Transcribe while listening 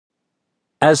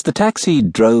As the taxi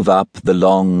drove up the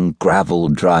long gravel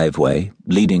driveway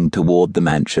leading toward the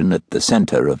mansion at the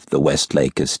center of the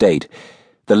Westlake estate,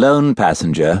 the lone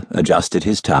passenger adjusted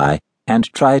his tie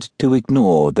and tried to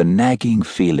ignore the nagging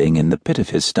feeling in the pit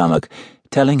of his stomach,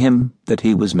 telling him that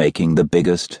he was making the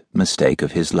biggest mistake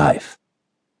of his life.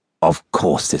 Of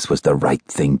course this was the right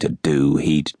thing to do,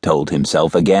 he'd told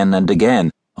himself again and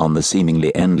again on the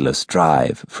seemingly endless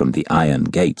drive from the iron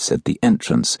gates at the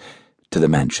entrance to the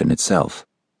mansion itself.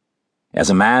 As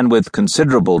a man with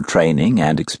considerable training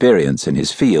and experience in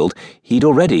his field, he'd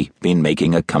already been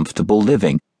making a comfortable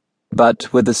living,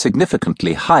 but with a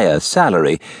significantly higher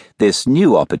salary, this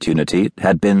new opportunity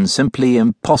had been simply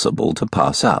impossible to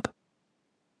pass up.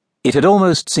 It had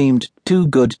almost seemed too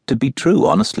good to be true,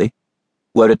 honestly.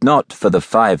 Were it not for the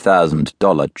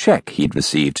 $5,000 check he'd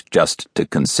received just to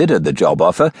consider the job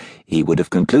offer, he would have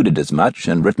concluded as much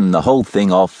and written the whole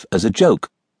thing off as a joke,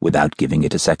 without giving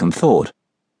it a second thought.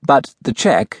 But the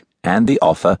check and the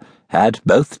offer had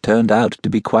both turned out to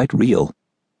be quite real.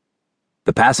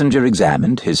 The passenger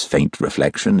examined his faint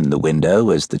reflection in the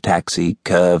window as the taxi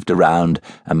curved around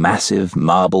a massive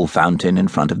marble fountain in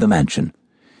front of the mansion.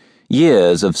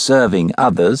 Years of serving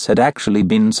others had actually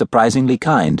been surprisingly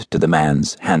kind to the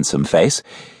man's handsome face.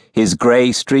 His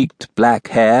grey-streaked black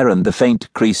hair and the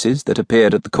faint creases that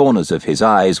appeared at the corners of his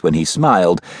eyes when he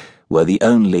smiled were the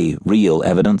only real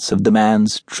evidence of the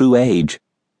man's true age.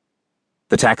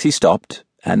 The taxi stopped,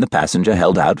 and the passenger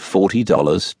held out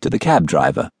 $40 to the cab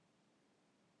driver.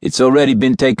 "It's already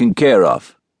been taken care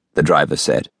of," the driver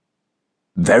said.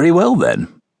 "Very well, then,"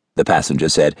 the passenger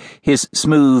said, his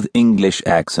smooth English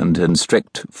accent and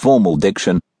strict formal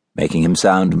diction making him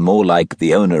sound more like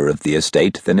the owner of the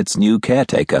estate than its new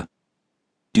caretaker.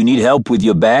 "Do you need help with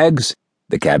your bags?"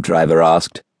 the cab driver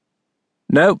asked.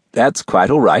 "No, that's quite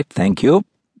all right, thank you,"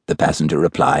 the passenger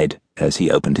replied as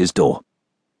he opened his door.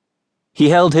 He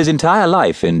held his entire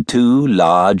life in two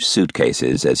large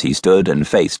suitcases as he stood and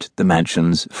faced the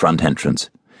mansion's front entrance.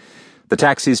 The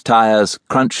taxi's tires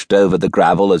crunched over the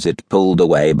gravel as it pulled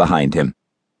away behind him.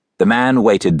 The man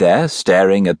waited there,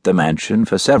 staring at the mansion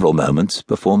for several moments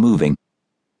before moving.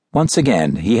 Once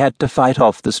again, he had to fight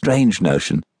off the strange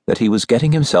notion that he was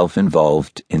getting himself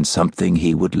involved in something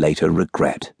he would later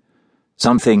regret.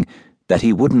 Something that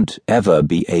he wouldn't ever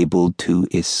be able to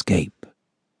escape.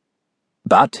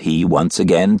 But he once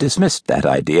again dismissed that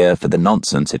idea for the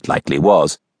nonsense it likely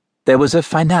was. There was a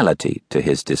finality to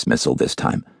his dismissal this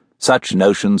time. Such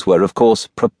notions were, of course,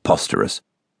 preposterous.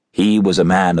 He was a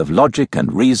man of logic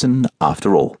and reason,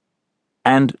 after all.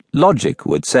 And logic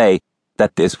would say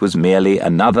that this was merely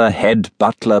another head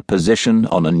butler position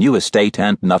on a new estate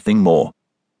and nothing more.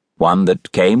 One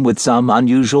that came with some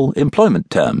unusual employment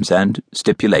terms and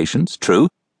stipulations, true,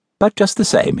 but just the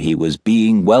same, he was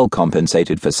being well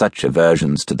compensated for such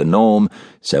aversions to the norm,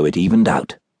 so it evened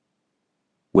out.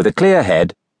 With a clear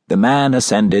head, the man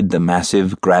ascended the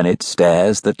massive granite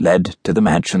stairs that led to the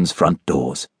mansion's front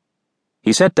doors.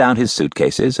 He set down his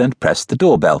suitcases and pressed the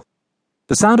doorbell.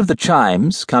 The sound of the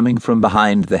chimes, coming from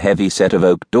behind the heavy set of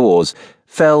oak doors,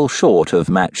 fell short of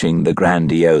matching the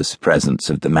grandiose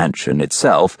presence of the mansion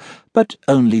itself, but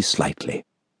only slightly.